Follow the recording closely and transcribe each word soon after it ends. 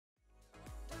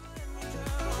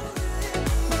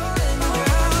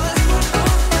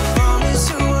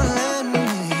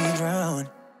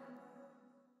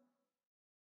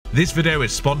This video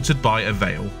is sponsored by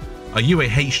Avail. Are you a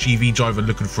HGV driver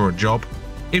looking for a job?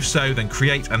 If so, then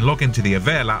create and log into the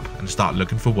Avail app and start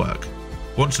looking for work.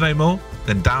 Want to know more?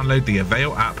 Then download the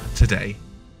Avail app today.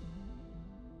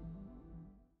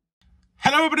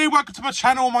 Hello everybody, welcome to my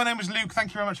channel. My name is Luke.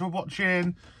 Thank you very much for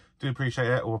watching. Do appreciate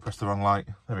it. Oh, I pressed the wrong light.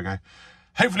 There we go.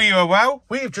 Hopefully you are well.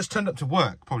 We have just turned up to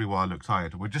work, probably why I look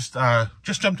tired. We're just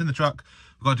jumped in the truck.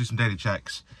 We've got to do some daily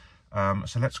checks.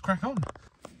 So let's crack on.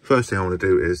 First thing I want to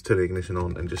do is turn the ignition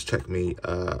on and just check me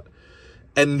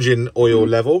engine oil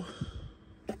level.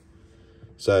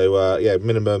 So yeah,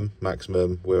 minimum,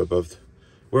 maximum, we're above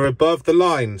the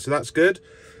line, so that's good.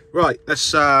 Right,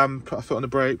 let's put our foot on the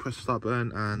brake, press the start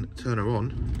button and turn her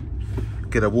on.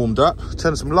 Get her warmed up,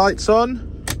 turn some lights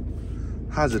on,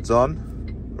 hazards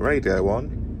on, radio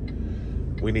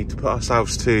on. We need to put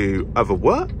ourselves to other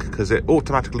work because it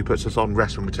automatically puts us on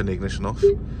rest when we turn the ignition off.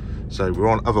 So we're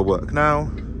on other work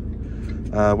now.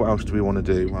 What else do we want to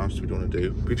do?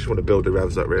 We just want to build the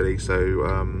revs up really,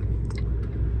 so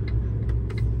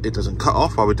it doesn't cut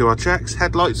off while we do our checks.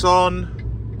 Headlights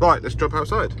on. Right, let's jump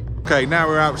outside. Okay, now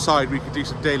we're outside, we can do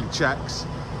some daily checks.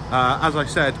 As I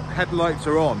said, headlights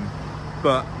are on,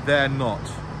 but they're not.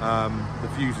 The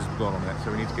fuses have gone on it,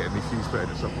 so we need to get a new fuse put in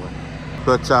at some point.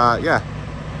 But yeah,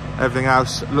 everything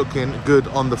else looking good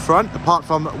on the front, apart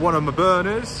from one of my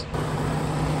burners.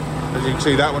 As you can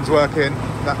see, that one's working,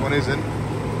 that one isn't.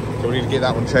 So we need to get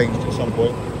that one changed at some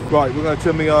point. Right, we're going to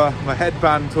turn my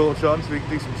headband torch on so we can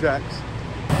do some checks.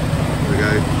 There we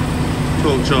go,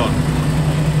 torch on.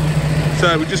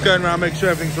 So we're just going around making sure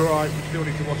everything's all right. We still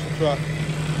need to wash the truck.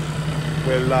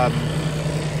 We'll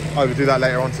either do that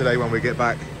later on today when we get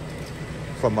back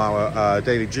from our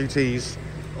daily duties,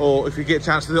 or if we get a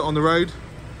chance to do it on the road,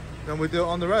 then we'll do it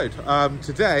on the road.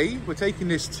 Today, we're taking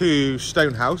this to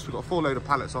Stonehouse. We've got a full load of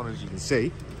pallets on, as you can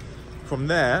see. From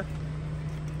there,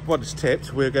 once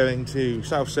tipped, we're going to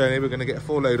South Cerney. We're going to get a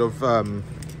full load of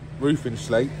roofing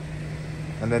slate,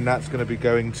 and then that's going to be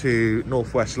going to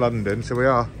northwest London. So we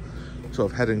are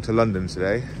sort of heading to London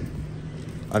today,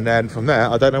 and then from there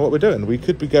I don't know what we're doing. We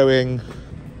could be going,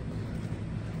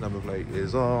 number plate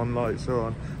is on, lights are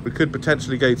on. We could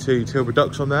potentially go to Tilbury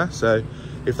Docks on there, so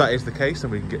if that is the case, then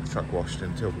we can get the truck washed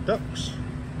in Tilbury Docks.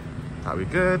 That'll be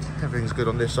good. Everything's good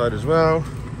on this side as well.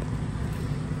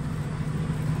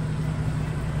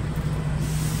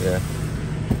 Yeah,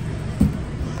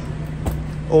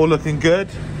 all looking good.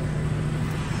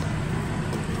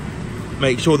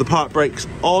 Make sure the park brake's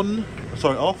on.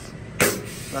 Sorry, off.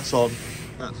 That's on.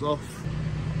 That's off.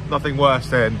 Nothing worse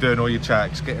than doing all your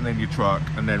checks, getting in your truck,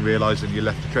 and then realising you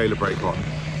left the trailer brake on.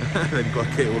 And then you've got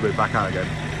to get it all the way back out again.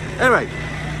 Anyway,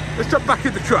 let's jump back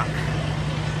in the truck.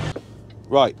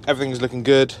 Right, everything's looking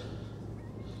good.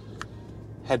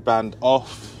 Headband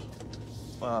off.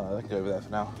 Well, that can go over there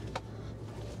for now.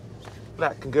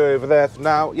 That can go over there for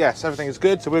now. Yes, everything is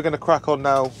good. So we're going to crack on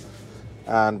now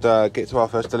and get to our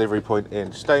first delivery point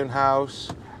in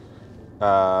Stonehouse.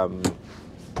 So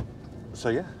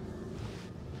yeah,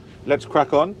 let's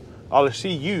crack on. I'll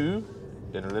see you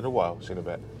in a little while. See you in a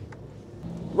bit.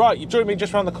 Right, you joined me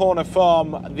just around the corner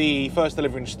from the first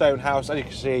delivery in Stonehouse. As you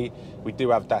can see, we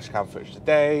do have dash cam footage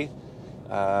today.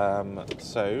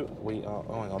 So we are,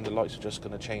 oh hang on, the lights are just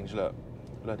going to change, look,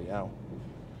 bloody hell.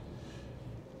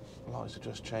 Lights have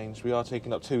just changed. We are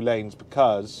taking up 2 lanes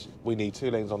because we need 2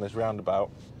 lanes on this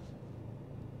roundabout.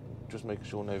 Just making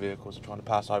sure no vehicles are trying to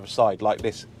pass either side, like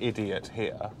this idiot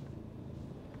here.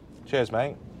 Cheers,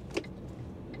 mate.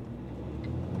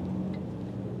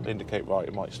 Indicate right,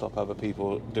 it might stop other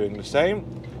people doing the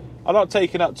same. I'm not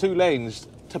taking up 2 lanes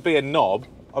to be a knob.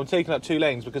 I'm taking up 2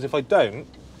 lanes because if I don't,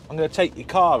 I'm going to take your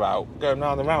car out going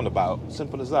round the roundabout.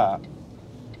 Simple as that.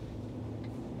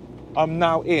 I'm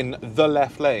now in the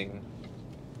left lane,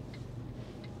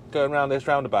 going around this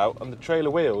roundabout, and the trailer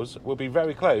wheels will be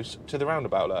very close to the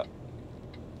roundabout.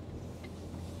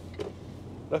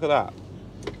 Look at that.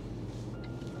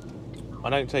 I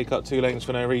don't take up 2 lanes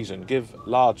for no reason. Give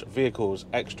large vehicles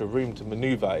extra room to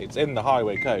manoeuvre. It's in the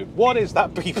highway code. What is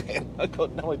that beeping? I've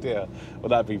got no idea what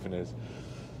that beeping is.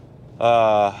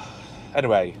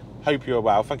 Anyway, hope you're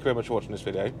well. Thank you very much for watching this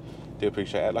video. Do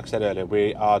appreciate it. Like I said earlier,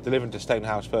 we are delivering to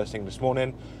Stonehouse first thing this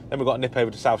morning. Then we've got to nip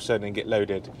over to South Cerney and get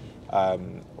loaded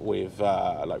with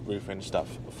like roofing stuff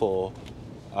for,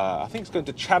 I think it's going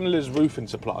to Chandler's Roofing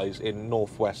Supplies in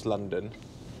northwest London.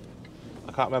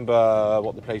 I can't remember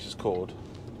what the place is called.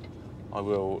 I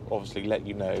will obviously let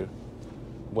you know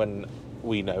when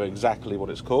we know exactly what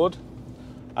it's called.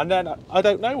 And then I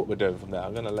don't know what we're doing from there.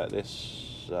 I'm going to let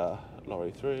this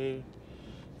lorry through.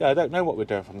 Yeah, I don't know what we're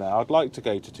doing from there. I'd like to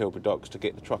go to Tilbury Docks to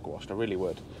get the truck washed. I really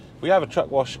would. We have a truck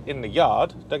wash in the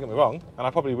yard, don't get me wrong, and I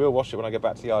probably will wash it when I get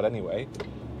back to the yard anyway,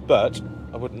 but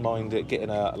I wouldn't mind it getting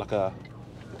a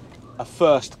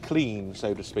first clean,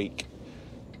 so to speak,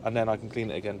 and then I can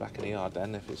clean it again back in the yard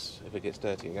then if it gets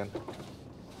dirty again.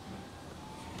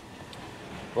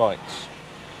 Right.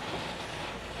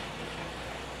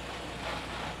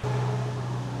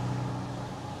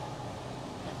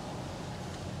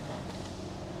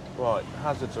 Right,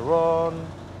 hazards are on.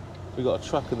 We've got a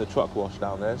truck in the truck wash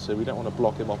down there, so we don't want to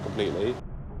block him off completely.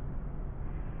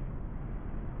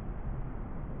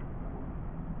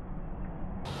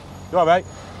 You alright,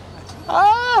 mate?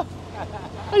 Ah!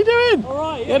 How you doing?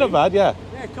 Alright, yeah. Not bad, yeah.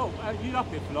 Yeah, cool. You up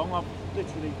here for long? I've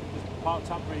literally just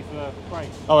parked up ready for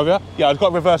brakes. Oh, have you? Yeah, I've got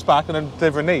to reverse back and then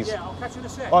delivering these. Yeah, I'll catch you in a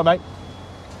sec. Alright, mate.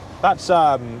 That's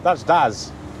Daz.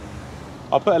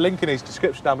 I'll put a link in his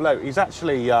description down below. He's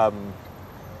actually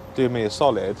doing me a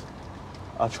solid.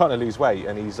 I'm trying to lose weight,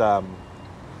 and he's like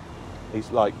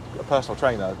a personal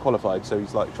trainer, qualified, so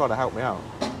he's like trying to help me out,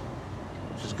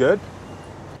 which is good.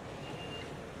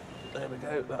 There we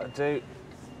go.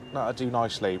 That'll do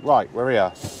nicely. Right, we're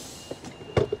here.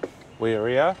 We're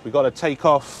here. We've got to take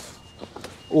off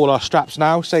all our straps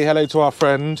now. Say hello to our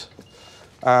friend,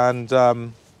 and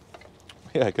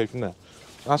yeah, go from there.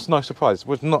 That's a nice surprise.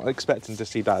 Was not expecting to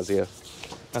see Daz here.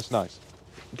 That's nice.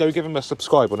 Go give him a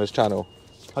subscribe on his channel,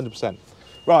 100%.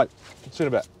 Right, see you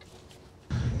in a bit.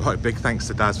 Right, big thanks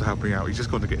to Daz for helping out. He's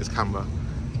just gone to get his camera,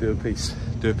 do a piece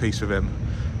with him.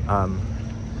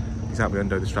 He's helped me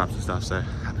undo the straps and stuff, so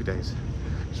happy days.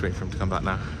 Just waiting for him to come back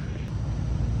now.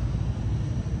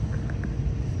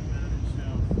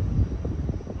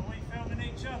 Are we filming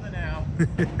each other now?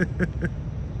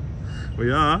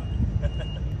 We are.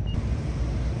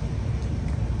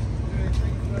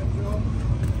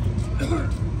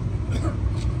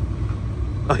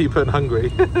 Are you putting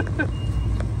hungry?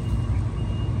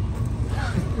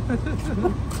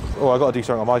 Oh, I got to do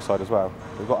something on my side as well.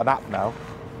 We've got an app now.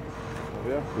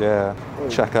 Yeah.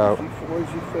 Check out. Why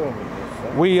is you filming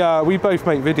this? We both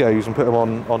make videos and put them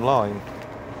online.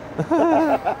 Can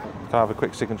I have a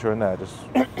quick signature in there? Just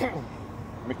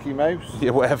Mickey Mouse?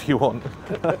 yeah, whatever you want.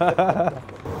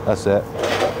 That's it.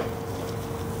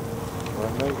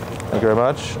 Thank you very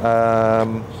much.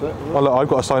 Oh look, I've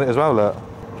got to sign it as well. Look,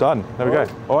 done. There we go.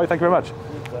 All right, thank you very much.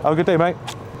 Have a good day, mate.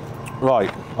 Right,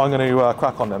 I'm going to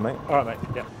crack on then, mate. All right, mate.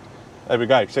 Yeah. There we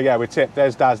go. So yeah, we're tipped.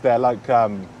 There's Daz there. Like I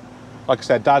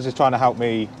said, Daz is trying to help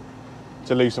me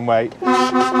to lose some weight. See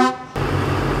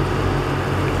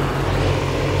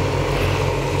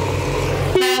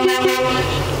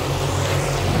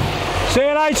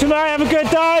you later, mate. Have a good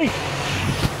day.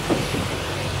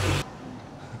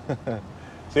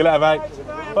 See you later, mate.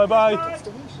 Bye bye.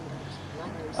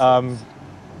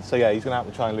 So yeah, he's going to have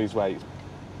to try and lose weight,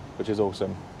 which is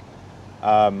awesome.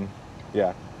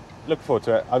 Yeah, looking forward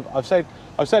to it.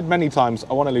 I've said many times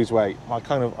I want to lose weight. I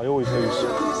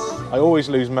always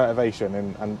lose motivation,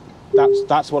 and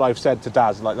that's what I've said to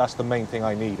Daz. Like, that's the main thing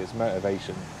I need is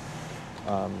motivation.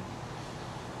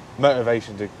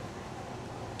 Motivation to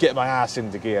get my ass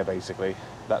into gear, basically.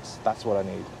 That's what I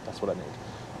need. That's what I need.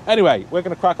 Anyway, we're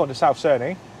going to crack on to South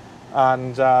Cerney,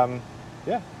 and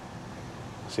yeah,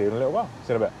 see you in a little while.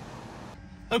 See you in a bit.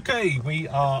 Okay, we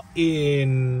are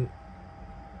in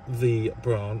the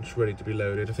branch, ready to be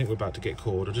loaded. I think we're about to get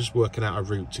called. I'm just working out a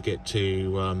route to get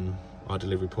to our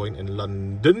delivery point in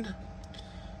London,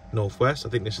 northwest. I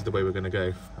think this is the way we're going to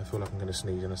go. I feel like I'm going to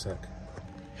sneeze in a sec.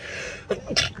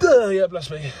 Yeah, bless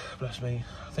me, bless me.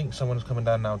 I think someone's coming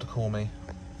down now to call me.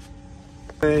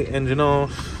 Okay, engine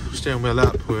off, steering wheel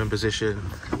up, we're in position.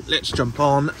 Let's jump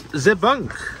on the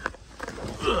bunk.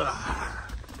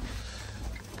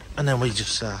 And then we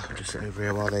just sit over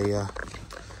here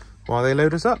while they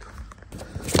load us up.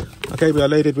 Okay, we are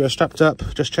loaded, we are strapped up.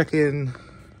 Just check in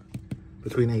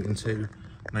between 8 and 2,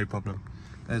 no problem.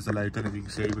 There's the load, don't know if you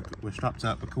can see, we're strapped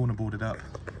up, we're corner boarded up.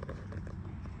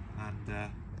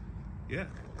 And yeah.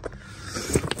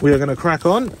 We are going to crack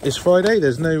on. It's Friday,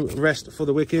 there's no rest for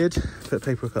the wicked. Put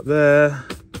paperwork up there.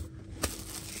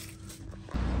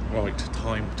 Right,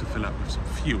 time to fill up with some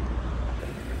fuel.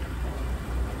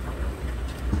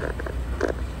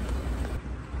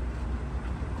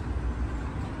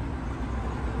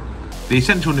 The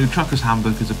Essential New Trucker's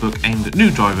Handbook is a book aimed at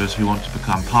new drivers who want to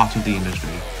become part of the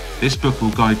industry. This book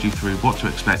will guide you through what to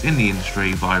expect in the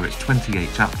industry via its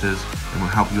 28 chapters and will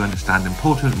help you understand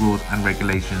important rules and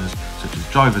regulations such as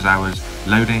driver's hours,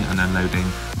 loading and unloading,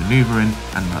 manoeuvring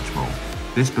and much more.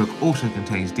 This book also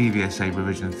contains DVSA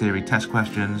revision theory test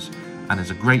questions and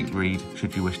is a great read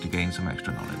should you wish to gain some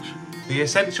extra knowledge. The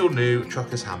Essential New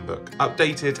Trucker's Handbook,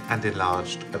 updated and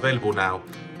enlarged, available now.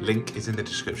 Link is in the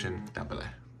description down below.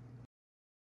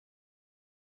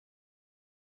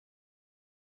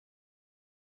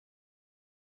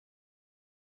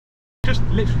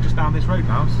 Literally just down this road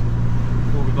now.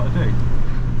 That's all we've got to do.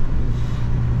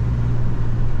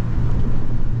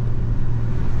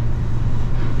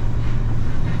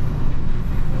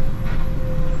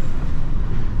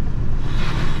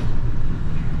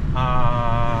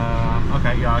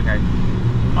 Okay, yeah, okay.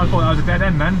 I thought that was a dead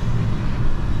end then.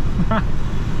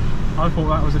 I thought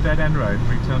that was a dead end road.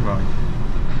 We turn right.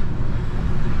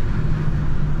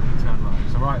 Turn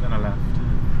right. So right, then a left.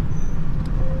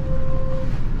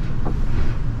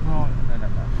 Right, then a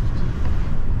left.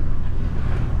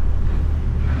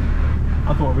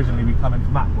 I thought originally we'd come in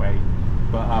from that way,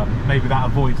 but maybe that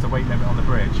avoids the weight limit on the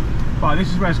bridge. But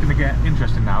this is where it's going to get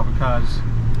interesting now, because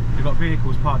we've got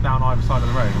vehicles parked down either side of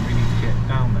the road and we need to get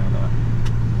down there. Look.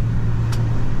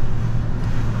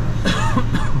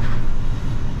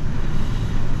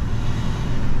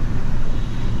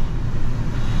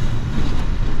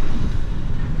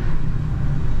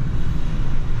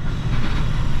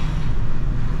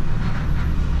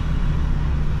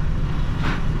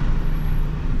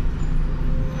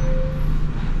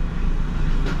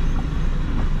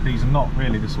 These are not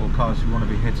really the sort of cars you want to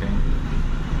be hitting.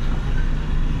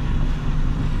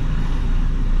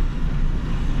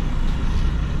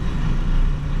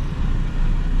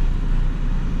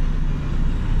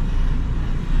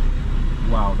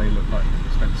 Wow, they look like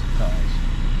expensive cars.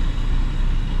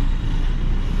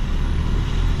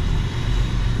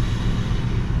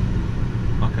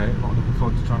 Okay, not looking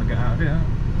forward to trying to get out of here.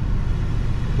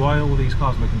 Why are all these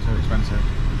cars looking so expensive?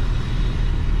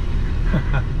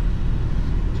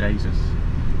 Jesus.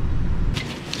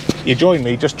 You join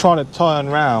me just trying to turn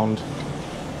round.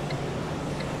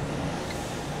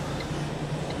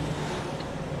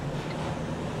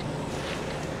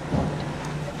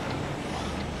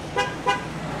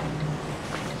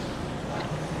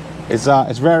 It's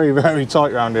very, very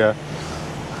tight around here.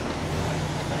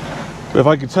 But if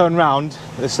I could turn round,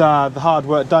 it's the hard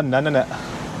work done then, isn't it?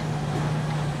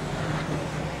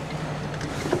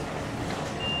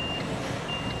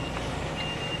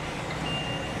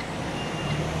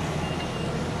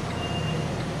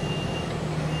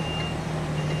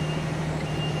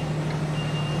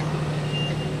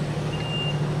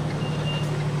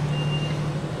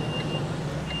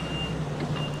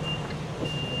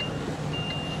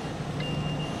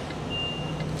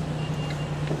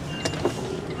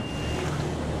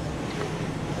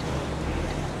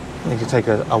 Need to take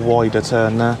a wider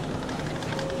turn there.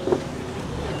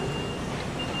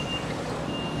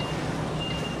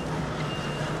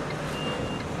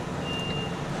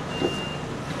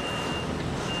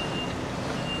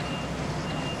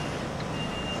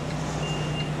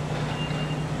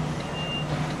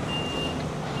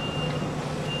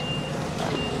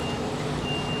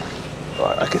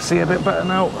 Right, I can see a bit better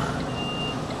now.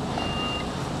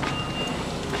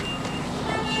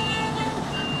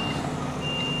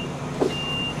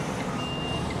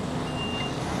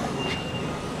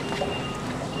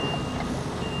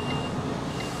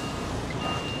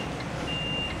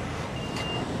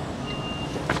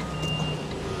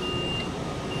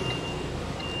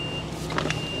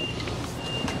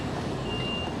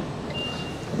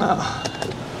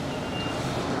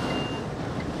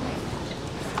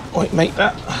 Wait, mate,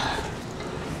 that.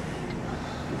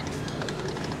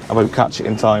 I won't catch it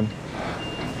in time.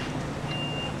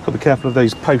 Got to be careful of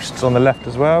those posts on the left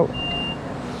as well.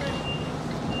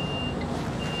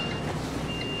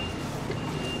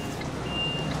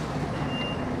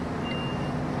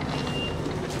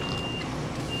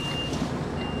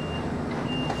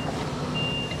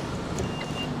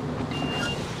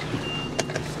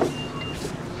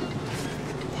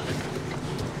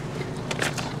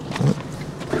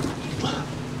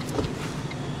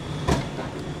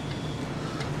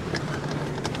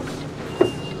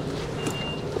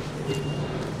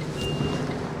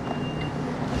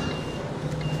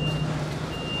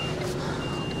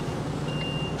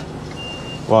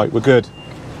 Right, we're good.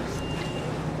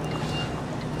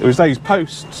 It was those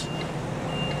posts.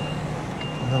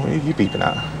 What are you beeping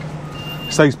at?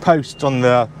 It's those posts on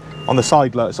the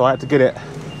side look, so I had to get it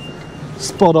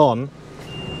spot on.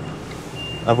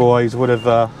 Otherwise, would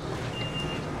have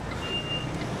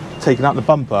taken out the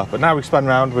bumper. But now we spun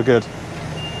round, we're good.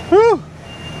 Woo!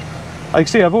 Like you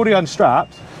see, I've already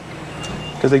unstrapped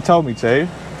because they told me to,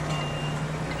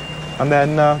 and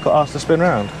then got asked to spin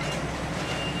round.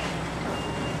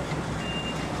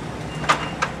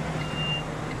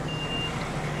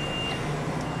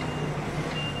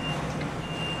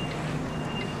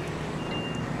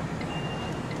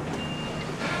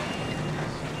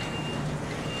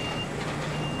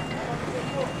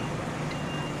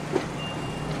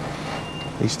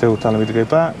 He's still telling me to go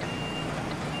back.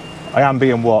 I am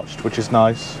being watched, which is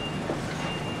nice.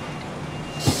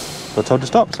 Got told to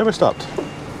stop, so we're stopped.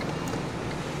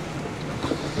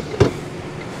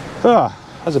 Ah,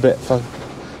 that's a bit fun.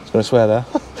 I was going to swear there.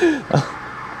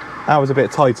 That was a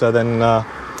bit tighter than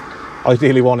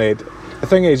ideally wanted. The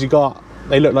thing is,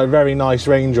 they look like very nice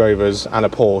Range Rovers and a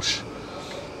Porsche.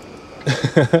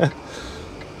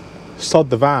 Sod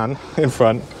the van in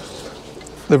front.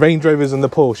 The Range Rovers and the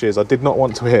Porsches I did not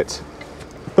want to hit.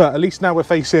 But at least now we're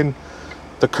facing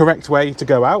the correct way to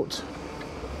go out.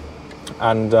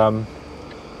 And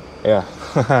yeah,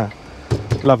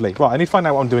 lovely. Right, I need to find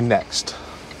out what I'm doing next.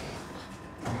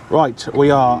 Right,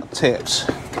 we are tipped.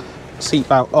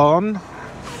 Seatbelt on.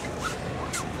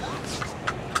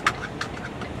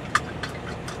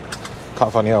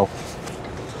 Can't find the hole.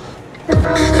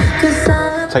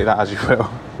 Take that as you will.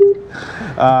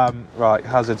 Right,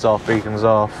 hazards off, beacons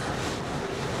off.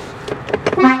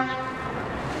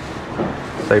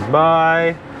 Say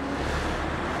bye.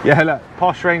 Yeah, look,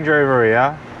 posh Range Rover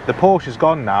here. The Porsche is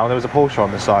gone now. There was a Porsche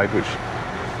on the side, which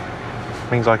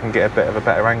means I can get a bit of a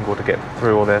better angle to get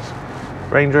through all this.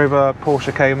 Range Rover,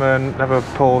 Porsche Cayman, another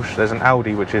Porsche. There's an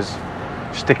Audi which is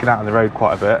sticking out on the road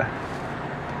quite a bit.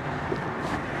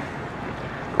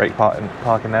 Great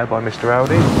parking there by Mr.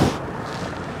 Audi.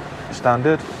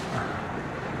 Standard.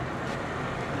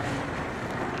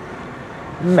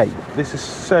 Mate, this is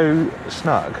so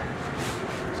snug.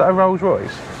 Is that a Rolls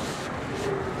Royce?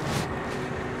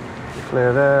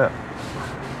 Clear there.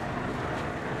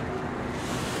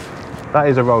 That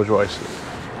is a Rolls Royce.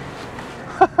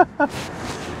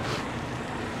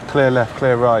 Clear left,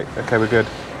 clear right. Okay, we're good.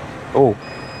 Oh,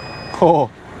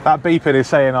 that beeping is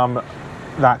saying I'm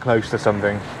that close to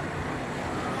something.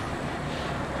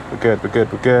 We're good, we're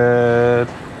good, we're good.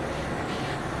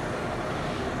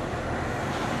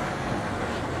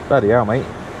 Bloody hell, mate.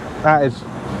 That is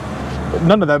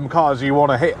none of them cars you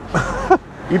want to hit.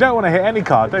 You don't want to hit any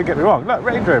car, don't get me wrong. Look,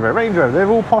 Range Rover, they're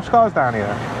all posh cars down here.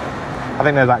 I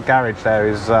think there's that garage there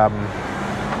is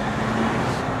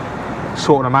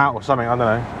sorting them out or something, I don't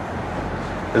know.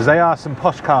 Because they are some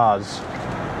posh cars.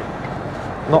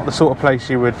 Not the sort of place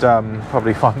you would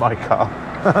probably find my car.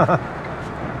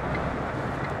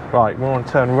 Right, we're on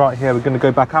turn right here. We're going to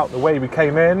go back out the way we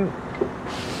came in.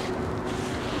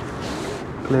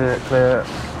 Clear, clear.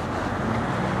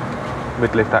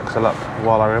 Mid-lift axle up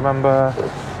while I remember.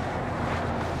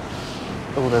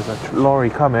 Oh, there's a lorry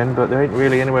coming, but there ain't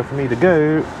really anywhere for me to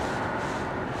go.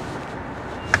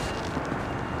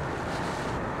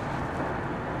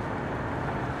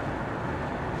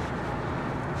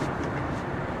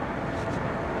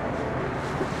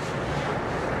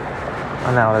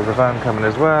 And now there's a van coming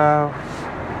as well.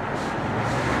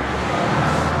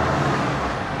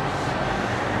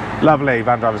 Lovely,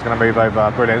 van driver's going to move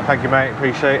over. Brilliant, thank you mate,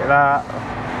 appreciate that.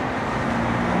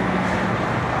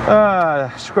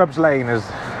 Scrubs Lane is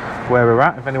where we're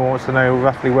at, if anyone wants to know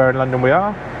roughly where in London we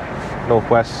are.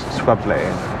 Northwest Scrubs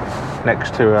Lane,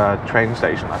 next to a train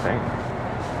station I think.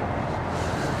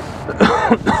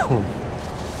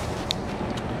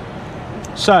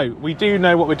 So, we do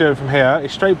know what we're doing from here.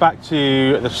 It's straight back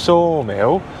to the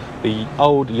sawmill, the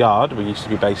old yard we used to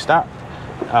be based at.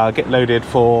 Get loaded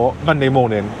for Monday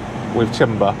morning with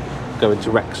timber going to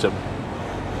Wrexham.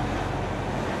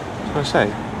 What was I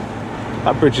say?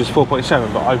 That bridge is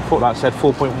 4.7, but I thought that said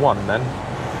 4.1 then.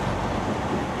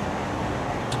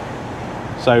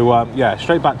 So yeah,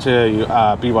 straight back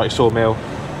to Be Right Sawmill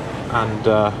and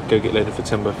go get loaded for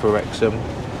timber for Wrexham.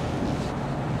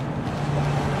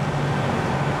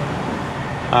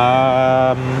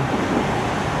 I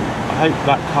hope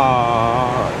that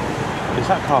car... Is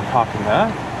that car parking there?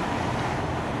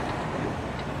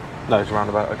 No, it's a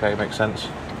roundabout. Okay, makes sense.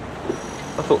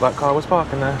 I thought that car was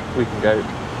parking there. We can go.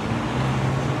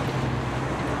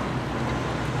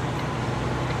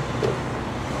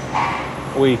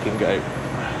 We can go.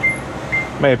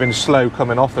 May have been slow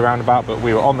coming off the roundabout, but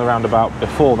we were on the roundabout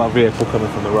before that vehicle coming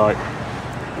from the right.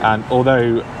 And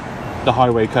although the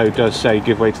highway code does say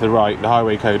give way to the right, the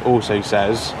highway code also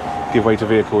says give way to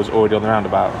vehicles already on the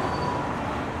roundabout.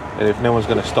 And if no one's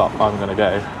going to stop, I'm going to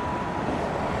go.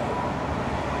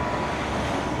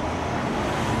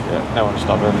 Yeah, no one's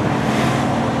stopping.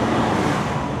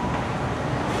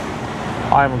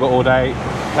 I haven't got all day.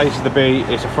 Places to be.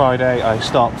 It's a Friday. I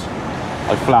stopped.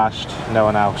 I flashed. No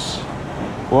one else.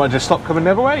 Well, I just stopped coming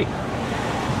the other way.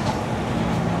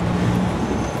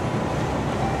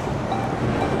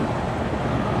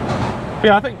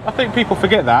 Yeah, I think people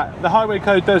forget that. The highway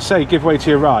code does say give way to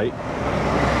your right.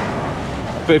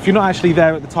 But if you're not actually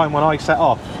there at the time when I set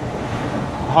off,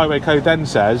 highway code then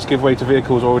says give way to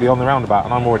vehicles already on the roundabout,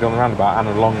 and I'm already on the roundabout and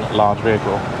a long, large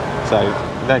vehicle. So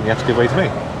then you have to give way to me.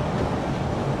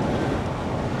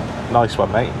 Nice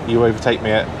one, mate. You overtake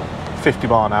me at 50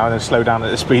 mph and then slow down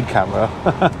at the speed camera.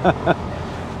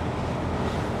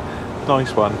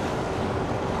 Nice one.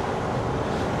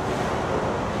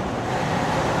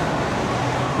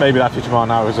 Maybe that 50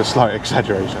 mph is a slight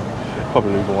exaggeration.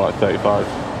 Probably more like 35.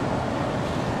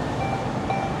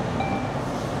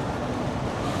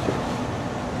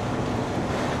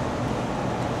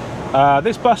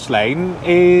 This bus lane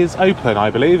is open, I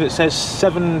believe. It says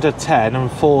 7 to 10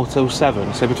 and 4 till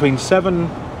 7. So between 7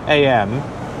 AM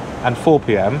and 4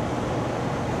 PM,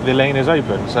 the lane is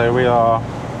open. So we are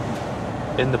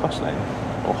in the bus lane,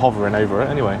 or hovering over it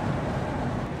anyway.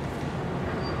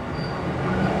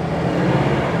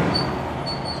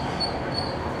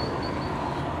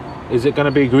 Is it going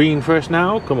to be green for us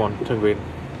now? Come on, turn green.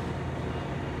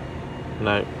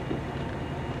 No.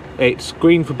 It's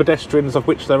green for pedestrians, of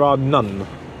which there are none.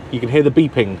 You can hear the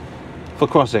beeping for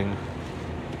crossing.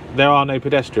 There are no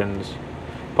pedestrians,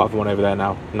 apart from one over there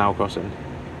now crossing.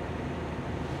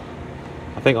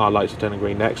 I think our lights are turning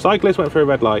green next. Cyclist went through a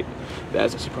red light.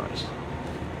 There's a surprise.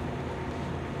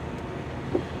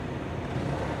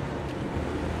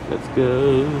 Let's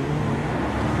go.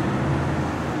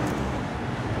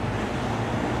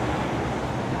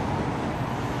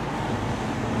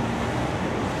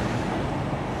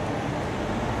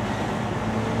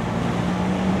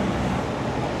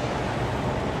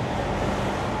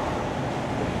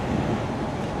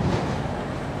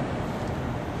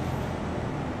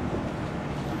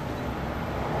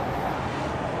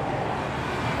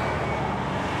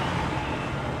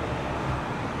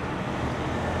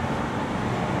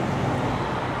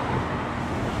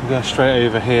 Go straight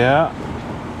over here.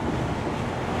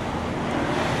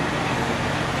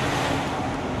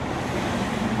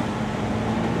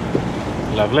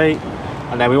 Lovely.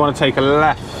 And then we want to take a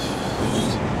left.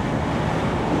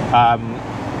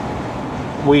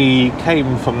 We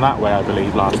came from that way, I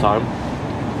believe, last time.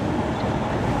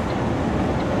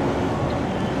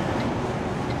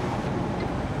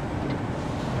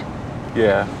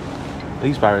 Yeah.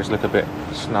 These barriers look a bit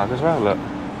snug as well, look.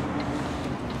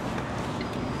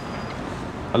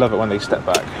 I love it when they step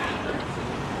back.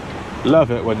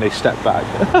 Love it when they step back.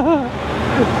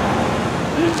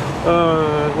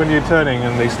 When you're turning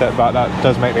and they step back, that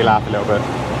does make me laugh a little bit.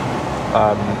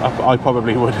 I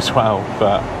probably would as well,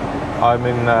 but I'm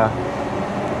in...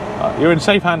 you're in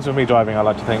safe hands with me driving, I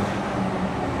like to think.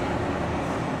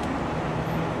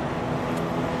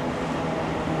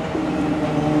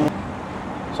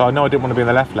 So I know I didn't want to be in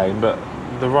the left lane, but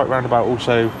the right roundabout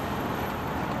also...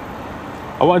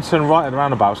 I wanted to turn right at the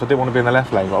roundabout, so I didn't want to be in the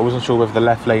left lane, but I wasn't sure whether the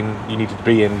left lane you needed to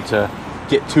be in to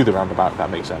get to the roundabout, if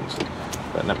that makes sense.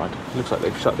 But never mind. Looks like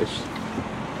they've shut this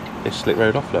slick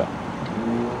road off there.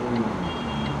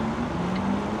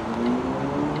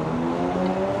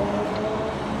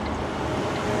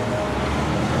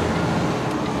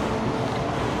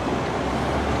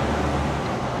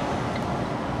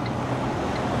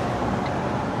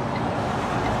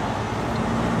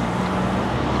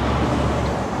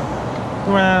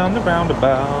 Round the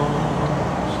roundabouts.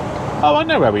 Oh, I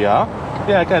know where we are.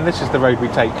 Yeah, again, this is the road we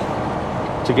take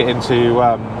to get into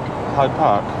Hyde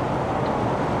Park.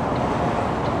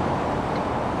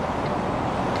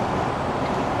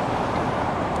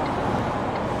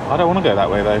 I don't want to go that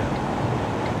way though.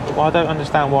 Well, I don't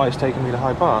understand why it's taking me to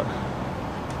Hyde Park.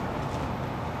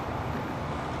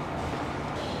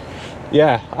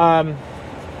 Yeah,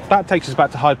 that takes us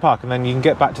back to Hyde Park, and then you can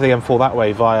get back to the M4 that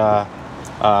way via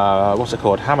what's it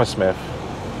called? Hammersmith.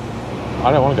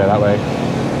 I don't want to go that way.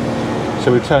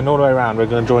 So we've turned all the way around. We're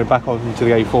going to join back onto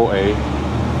the A40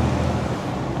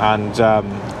 and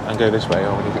go this way.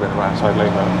 Oh, we need to go in the right side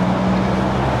lane though.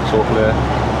 It's all clear.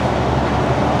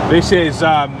 This is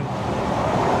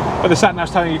but the sat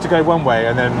nav's telling you to go one way,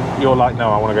 and then you're like, no,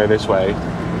 I want to go this way.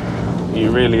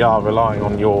 You really are relying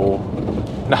on your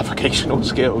navigational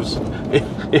skills,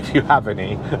 if you have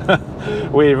any.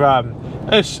 We're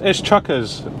it's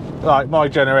truckers, like my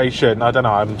generation. I don't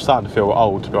know, I'm starting to feel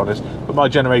old, to be honest, but my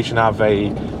generation have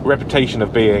a reputation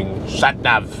of being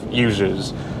sat-nav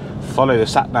users. Follow the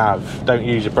sat-nav, don't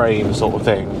use your brain, sort of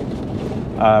thing.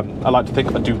 I like to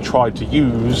think I do try to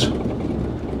use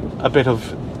a bit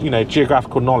of,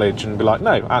 geographical knowledge and be like,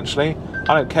 no, actually,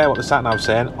 I don't care what the sat-nav's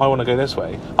saying, I want to go this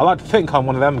way. I like to think I'm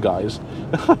one of them guys.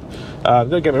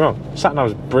 Don't get me wrong,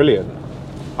 sat-nav's brilliant.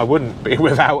 I wouldn't be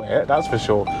without it, that's for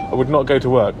sure. I would not go to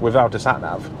work without a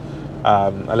sat-nav,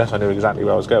 unless I knew exactly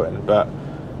where I was going. But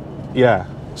yeah,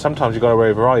 sometimes you've got to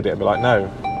override it and be like, no,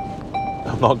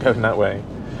 I'm not going that way.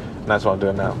 And that's what I'm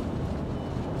doing now.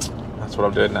 That's what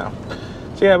I'm doing now.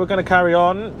 So yeah, we're going to carry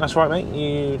on. That's right, mate.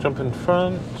 You jump in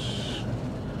front.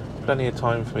 Plenty of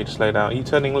time for me to slow down. Are you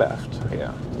turning left?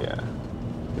 Yeah.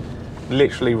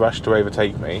 Literally rushed to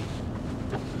overtake me.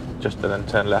 Just to then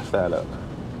turn left there, look.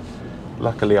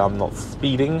 Luckily, I'm not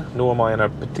speeding, nor am I in a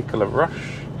particular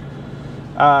rush.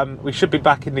 We should be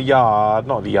back in the yard,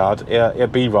 not the yard, it'll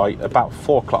be right, about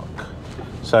 4 o'clock.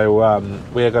 So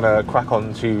we're going to crack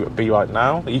on to be right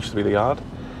now. It used to be the yard.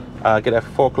 Get there for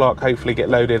 4 o'clock, hopefully get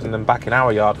loaded, and then back in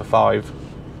our yard for 5.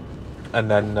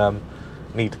 And then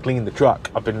need to clean the truck.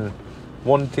 I've been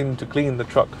wanting to clean the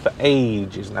truck for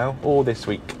ages now, all this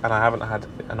week, and I haven't had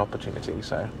an opportunity,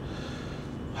 so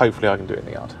hopefully I can do it in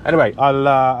the yard. Anyway,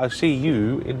 I'll see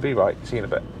you in V-Right. See you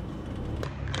in a bit.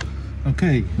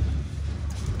 Okay.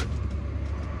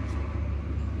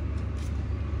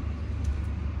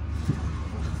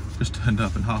 Just turned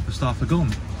up and half the staff are gone.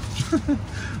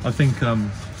 I think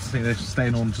they're just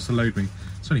staying on just to load me.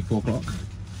 It's only 4 o'clock.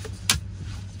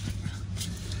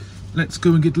 Let's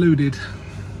go and get loaded.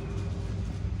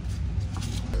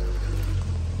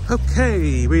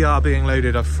 Okay, we are being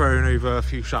loaded. I've thrown over a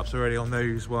few straps already on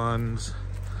those ones.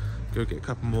 Go get a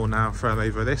couple more now, throw them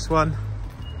over this one.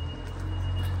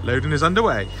 Loading is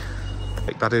underway.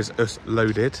 That is us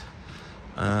loaded.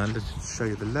 And let's show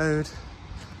you the load.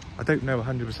 I don't know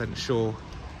 100% sure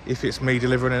if it's me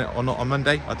delivering it or not on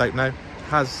Monday. I don't know.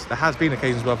 There has been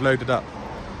occasions where I've loaded up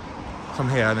from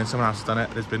here and then someone else has done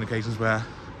it. There's been occasions where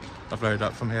I've loaded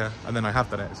up from here and then I have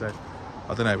done it. So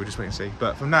I don't know, we'll just wait and see.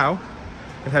 But from now,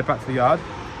 I can head back to the yard.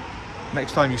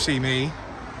 Next time you see me,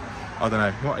 I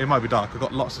don't know, it might be dark. I've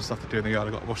got lots of stuff to do in the yard.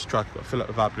 I've got to wash the truck, I've got to fill up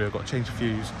the AdBlue, I've got to change the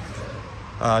fuse,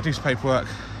 do some paperwork,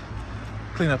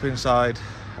 clean up inside,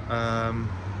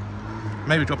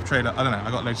 maybe drop a trailer. I don't know,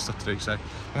 I've got loads of stuff to do. So I'm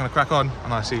going to crack on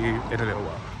and I'll see you in a little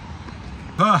while.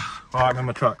 Right, I'm in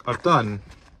my truck. I've done,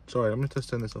 sorry, I'm going to just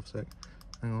turn this off a sec.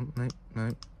 Hang on,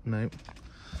 no.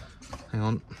 Hang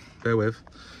on, bear with.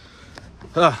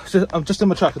 So I'm just in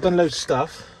my truck. I've done loads of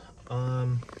stuff.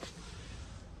 Filled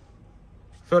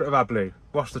it with AdBlue,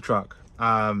 washed the truck.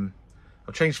 I've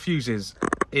changed fuses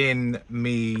in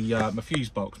me my fuse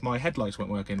box. My headlights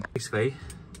weren't working. Basically,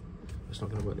 it's not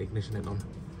going to work the ignition in on.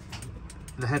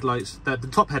 The headlights, the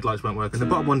top headlights weren't working. The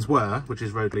bottom ones were, which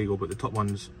is road legal, but the top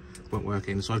ones weren't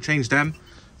working. So I've changed them.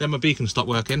 Then my beacon stopped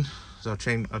working. So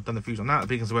I've done the fuse on that. The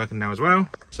beacons are working now as well.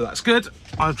 So that's good.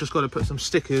 I've just got to put some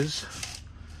stickers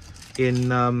in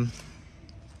the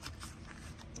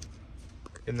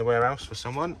warehouse for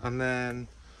someone, and then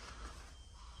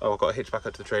I've got to hitch back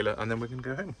up to the trailer and then we can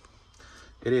go home.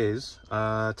 It is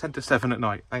 10 to 7 at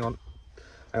night. Hang on,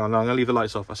 I'm gonna leave the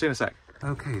lights off. I'll see you in a sec.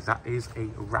 Okay, that is a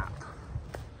wrap.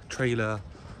 Trailer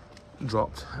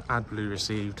dropped, AdBlue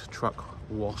received, truck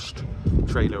washed,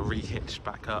 trailer rehitched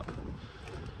back up,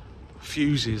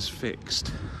 fuses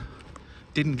fixed.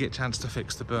 Didn't get a chance to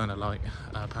fix the burner light.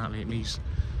 Apparently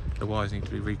the wires need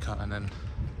to be recut and then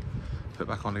put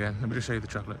back on again. Let me just show you the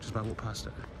truck. Look, just about walk past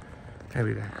it. There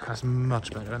we go. That's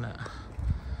much better, isn't it?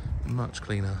 Much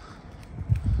cleaner.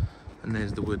 And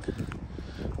there's the wood,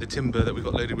 the timber that we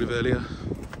got loaded with earlier.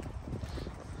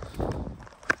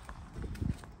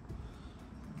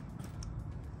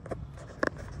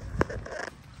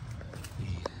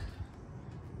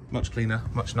 Much cleaner,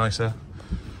 much nicer.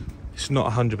 It's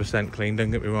not 100% clean,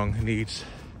 don't get me wrong. It needs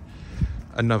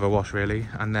another wash really,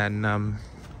 and then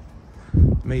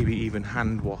maybe even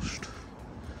hand washed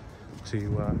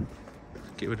to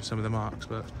get rid of some of the marks,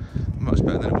 but much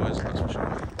better than it was, that's for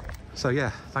sure. So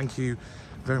yeah, thank you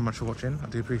very much for watching. I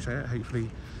do appreciate it. Hopefully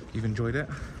you've enjoyed it.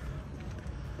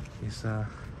 It's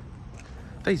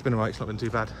day's been alright, it's not been too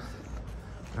bad.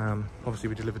 Obviously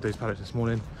we delivered those pallets this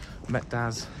morning. Met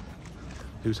Daz,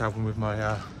 who's helping with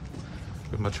my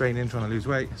training, trying to lose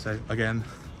weight. So again,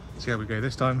 see how we go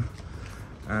this time.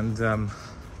 And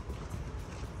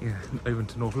yeah, over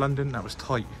to North London. That was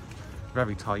tight,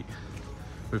 very tight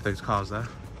with those cars there.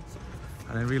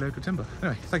 And then reload the timber.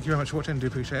 Anyway, thank you very much for watching. I do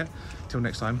appreciate it. Till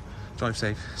next time, drive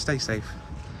safe, stay safe.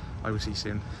 I will see you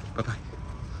soon. Bye bye.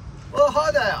 Well,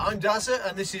 hi there, I'm Dazza,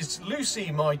 and this is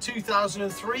Lucy, my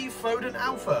 2003 Foden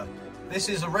Alpha. This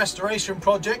is a restoration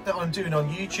project that I'm doing on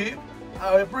YouTube.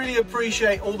 I really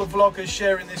appreciate all the vloggers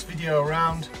sharing this video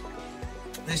around.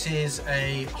 This is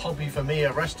a hobby for me,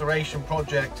 a restoration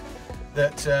project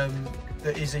that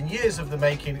that is in years of the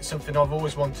making. It's something I've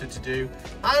always wanted to do.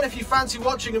 And if you fancy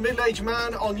watching a middle-aged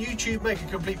man on YouTube make a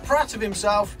complete prat of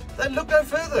himself, then look no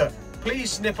further.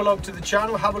 Please snip along to the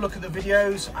channel, have a look at the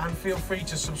videos, and feel free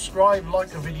to subscribe, like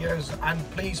the videos, and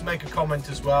please make a comment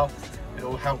as well. It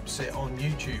all helps it on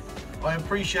YouTube. I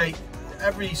appreciate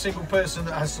every single person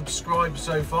that has subscribed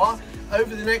so far.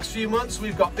 Over the next few months,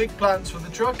 we've got big plans for the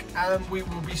truck, and we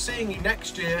will be seeing you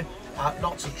next year at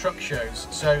lots of truck shows.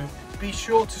 So be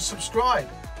sure to subscribe.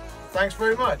 Thanks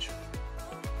very much.